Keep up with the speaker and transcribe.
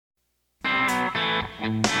Hey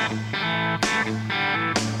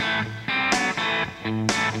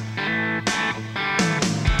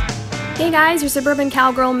guys, your suburban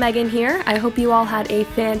cowgirl Megan here. I hope you all had a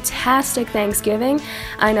fantastic Thanksgiving.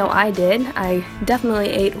 I know I did. I definitely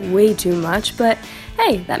ate way too much, but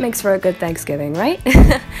hey, that makes for a good Thanksgiving, right?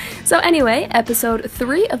 So anyway, episode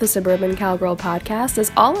 3 of the Suburban Cowgirl podcast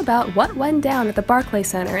is all about what went down at the Barclays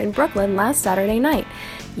Center in Brooklyn last Saturday night.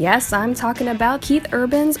 Yes, I'm talking about Keith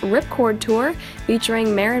Urban's ripCORD tour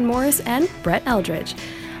featuring Maren Morris and Brett Eldredge.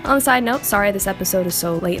 On a side note, sorry this episode is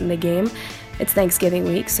so late in the game. It's Thanksgiving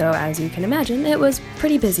week, so as you can imagine, it was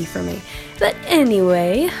pretty busy for me. But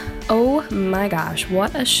anyway, oh my gosh,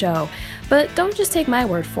 what a show. But don't just take my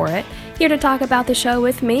word for it. Here to talk about the show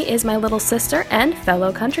with me is my little sister and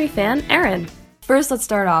fellow country fan, Erin. First, let's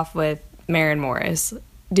start off with Maren Morris.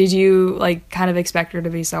 Did you, kind of expect her to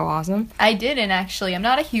be so awesome? I didn't, actually. I'm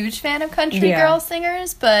not a huge fan of country girl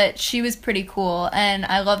singers, but she was pretty cool, and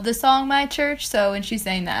I love the song My Church, so when she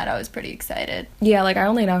sang that, I was pretty excited. Yeah, I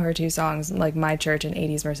only know her 2 songs, My Church and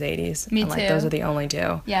 80s Mercedes. Me too. Those are the only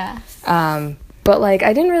 2. Yeah. But, I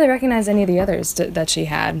didn't really recognize any of the others that she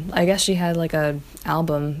had. I guess she had, a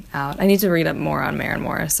album out. I need to read up more on Maren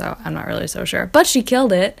Morris, so I'm not really so sure. But she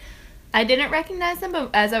killed it. I didn't recognize them, but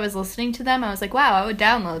as I was listening to them, I was like, wow, I would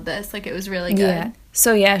download this. It was really good. Yeah.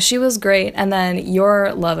 So, yeah, she was great. And then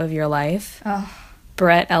your love of your life,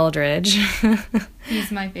 Brett Eldredge.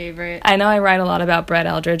 He's my favorite. I know I write a lot about Brett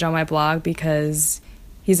Eldredge on my blog because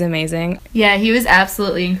he's amazing. Yeah, he was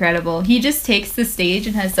absolutely incredible. He just takes the stage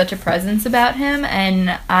and has such a presence about him,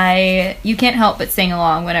 and you can't help but sing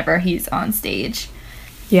along whenever he's on stage.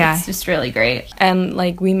 Yeah. It's just really great. And,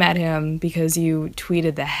 we met him because you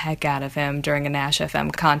tweeted the heck out of him during a Nash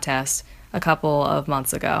FM contest a couple of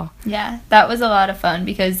months ago. Yeah, that was a lot of fun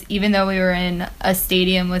because even though we were in a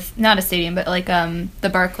stadium with, not a stadium, but, the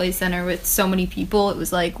Barclays Center with so many people, it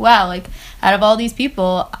was wow, out of all these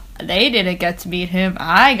people, they didn't get to meet him.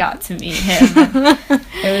 I got to meet him.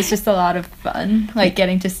 It was just a lot of fun,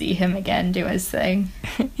 getting to see him again do his thing.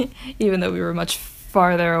 Even though we were much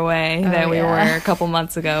farther away than we were a couple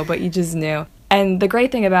months ago, but you just knew. And the great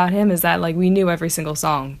thing about him is that we knew every single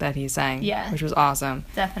song that he sang, which was awesome.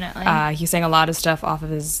 Definitely. He sang a lot of stuff off of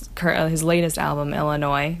his latest album,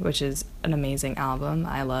 Illinois, which is an amazing album.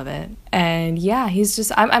 I love it. And yeah, he's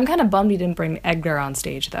just, I'm kind of bummed he didn't bring Edgar on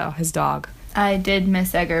stage though, his dog. I did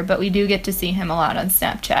miss Edgar, but we do get to see him a lot on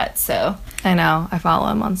Snapchat, so. I know, I follow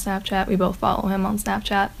him on Snapchat. We both follow him on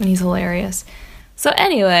Snapchat, and he's hilarious. So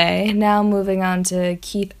anyway, now moving on to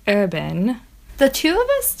Keith Urban. The two of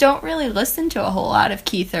us don't really listen to a whole lot of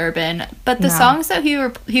Keith Urban, but the songs that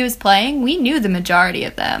he was playing, we knew the majority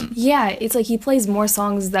of them. Yeah, it's he plays more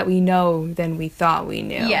songs that we know than we thought we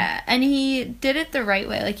knew. Yeah, and he did it the right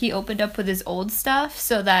way. He opened up with his old stuff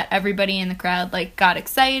so that everybody in the crowd, got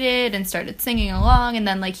excited and started singing along, and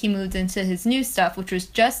then, he moved into his new stuff, which was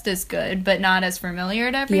just as good, but not as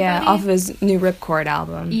familiar to everybody. Yeah, off of his new ripCORD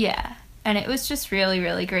album. Yeah. And it was just really,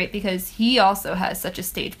 really great because he also has such a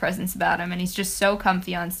stage presence about him, and he's just so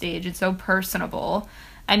comfy on stage and so personable.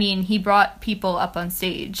 I mean, he brought people up on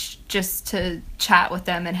stage just to chat with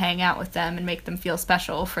them and hang out with them and make them feel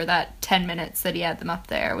special for that 10 minutes that he had them up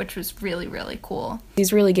there, which was really, really cool.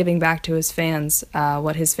 He's really giving back to his fans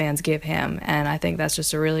what his fans give him, and I think that's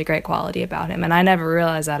just a really great quality about him. And I never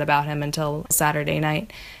realized that about him until Saturday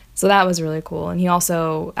night. So that was really cool. And he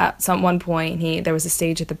also, at one point, there was a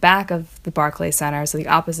stage at the back of the Barclays Center, so the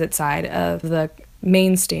opposite side of the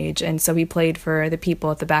main stage, and so he played for the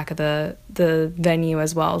people at the back of the venue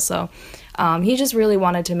as well. So he just really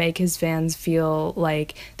wanted to make his fans feel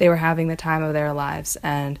like they were having the time of their lives,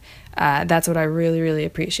 and that's what I really, really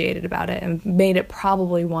appreciated about it, and made it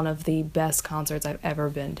probably one of the best concerts I've ever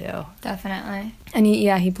been to. Definitely. And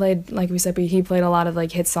he played, like we said, he played a lot of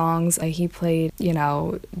hit songs. He played,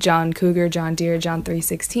 John Cougar, John Deere, John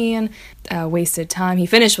 3:16, Wasted Time. He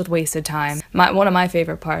finished with Wasted Time. One of my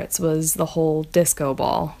favorite parts was the whole disco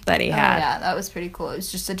ball that he had. Oh yeah, that was pretty cool. It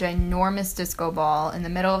was just a ginormous disco ball in the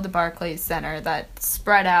middle of the Barclays Center that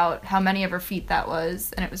spread out how many ever feet that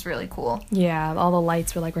was, and it was really cool. Yeah, all the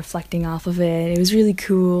lights were reflecting off of it. It was really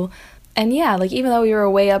cool. And yeah, even though we were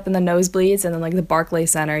way up in the nosebleeds and then the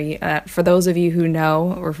Barclays Center, for those of you who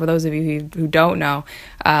know, or for those of you who don't know,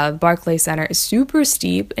 Barclays Center is super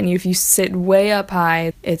steep, and if you sit way up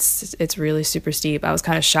high, it's really super steep. I was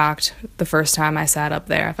kind of shocked the first time I sat up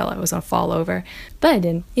there. I felt like I was going to fall over, but I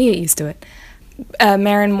didn't. You get used to it.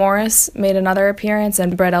 Maren Morris made another appearance,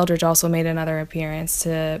 and Brett Eldredge also made another appearance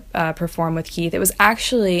to perform with Keith. It was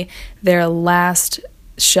actually their last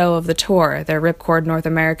show of the tour, their ripCORD North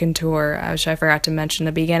American tour, which I forgot to mention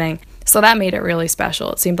in the beginning. So that made it really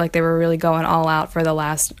special. It seemed like they were really going all out for the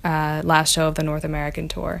last show of the North American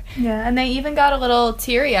tour. Yeah, and they even got a little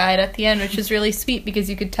teary-eyed at the end, which was really sweet because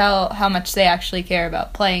you could tell how much they actually care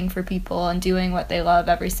about playing for people and doing what they love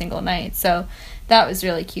every single night. So that was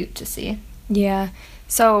really cute to see. Yeah.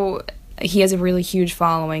 So he has a really huge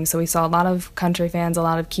following. So we saw a lot of country fans, a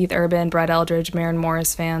lot of Keith Urban, Brett Eldredge, Maren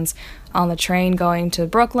Morris fans on the train going to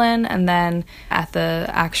Brooklyn, and then at the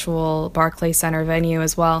actual Barclays Center venue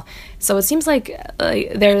as well. So it seems like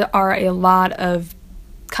there are a lot of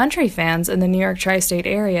country fans in the New York tri-state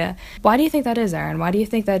area. Why do you think that is, Erin? Why do you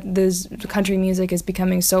think that this country music is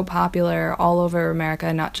becoming so popular all over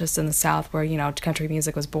America, not just in the South where, country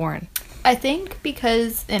music was born? I think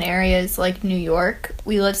because in areas like New York,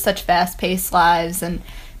 we live such fast-paced lives and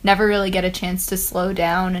never really get a chance to slow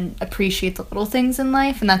down and appreciate the little things in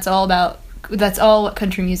life, and that's all what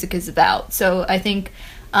country music is about. So I think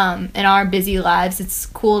in our busy lives, it's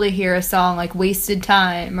cool to hear a song like Wasted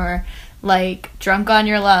Time or like Drunk on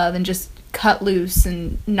Your Love and just cut loose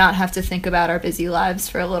and not have to think about our busy lives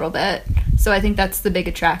for a little bit. So I think that's the big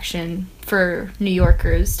attraction for New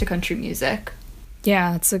Yorkers to country music.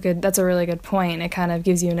 Yeah, that's a really good point. It kind of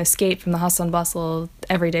gives you an escape from the hustle and bustle of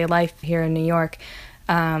everyday life here in New York.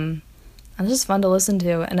 And it's just fun to listen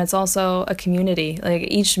to, and it's also a community.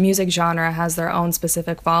 Like, each music genre has their own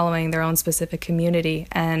specific following, their own specific community,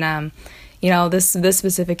 and this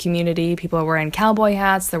specific community, people are wearing cowboy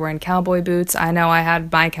hats, they're wearing cowboy boots. I know I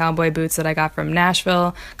had my cowboy boots that I got from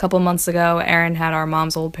Nashville a couple months ago. Erin had our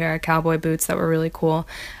mom's old pair of cowboy boots that were really cool,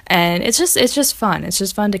 and it's just fun. It's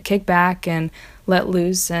just fun to kick back and let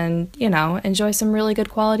loose and, enjoy some really good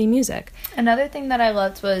quality music. Another thing that I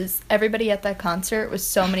loved was everybody at that concert was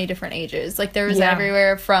so many different ages. Like, there was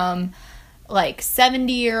everywhere from,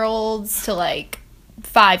 70-year-olds to,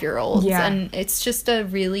 5-year-olds. Yeah. And it's just a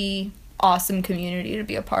really awesome community to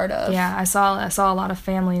be a part of. Yeah, I saw a lot of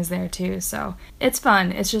families there too, so it's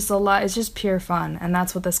fun. It's just pure fun, and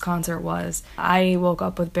that's what this concert was. I woke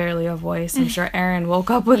up with barely a voice. I'm sure Erin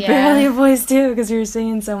woke up with barely a voice too, because you were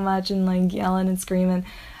singing so much and yelling and screaming,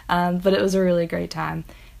 but it was a really great time.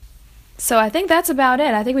 So I think that's about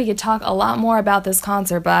it. I think we could talk a lot more about this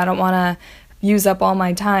concert, but I don't want to use up all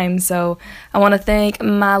my time, so I want to thank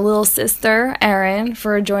my little sister Erin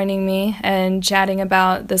for joining me and chatting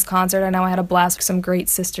about this concert. I know I had a blast with some great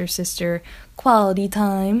sister quality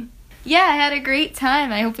time. Yeah, I had a great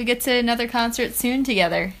time. I hope we get to another concert soon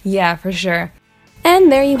together. Yeah, for sure.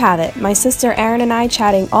 And there you have it, my sister Erin and I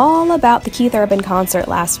chatting all about the Keith Urban concert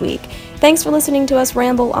last week. Thanks for listening to us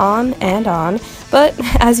ramble on and on, but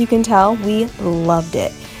as you can tell, we loved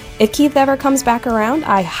it. If Keith ever comes back around,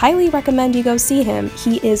 I highly recommend you go see him.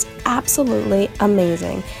 He is absolutely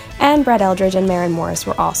amazing. And Brett Eldredge and Maren Morris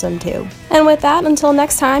were awesome too. And with that, until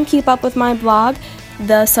next time, keep up with my blog,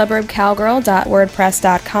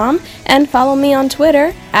 thesuburbcowgirl.wordpress.com, and follow me on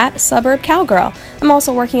Twitter @suburbcowgirl. I'm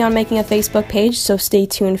also working on making a Facebook page, so stay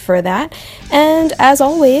tuned for that. And as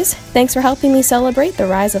always, thanks for helping me celebrate the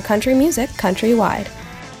rise of country music countrywide.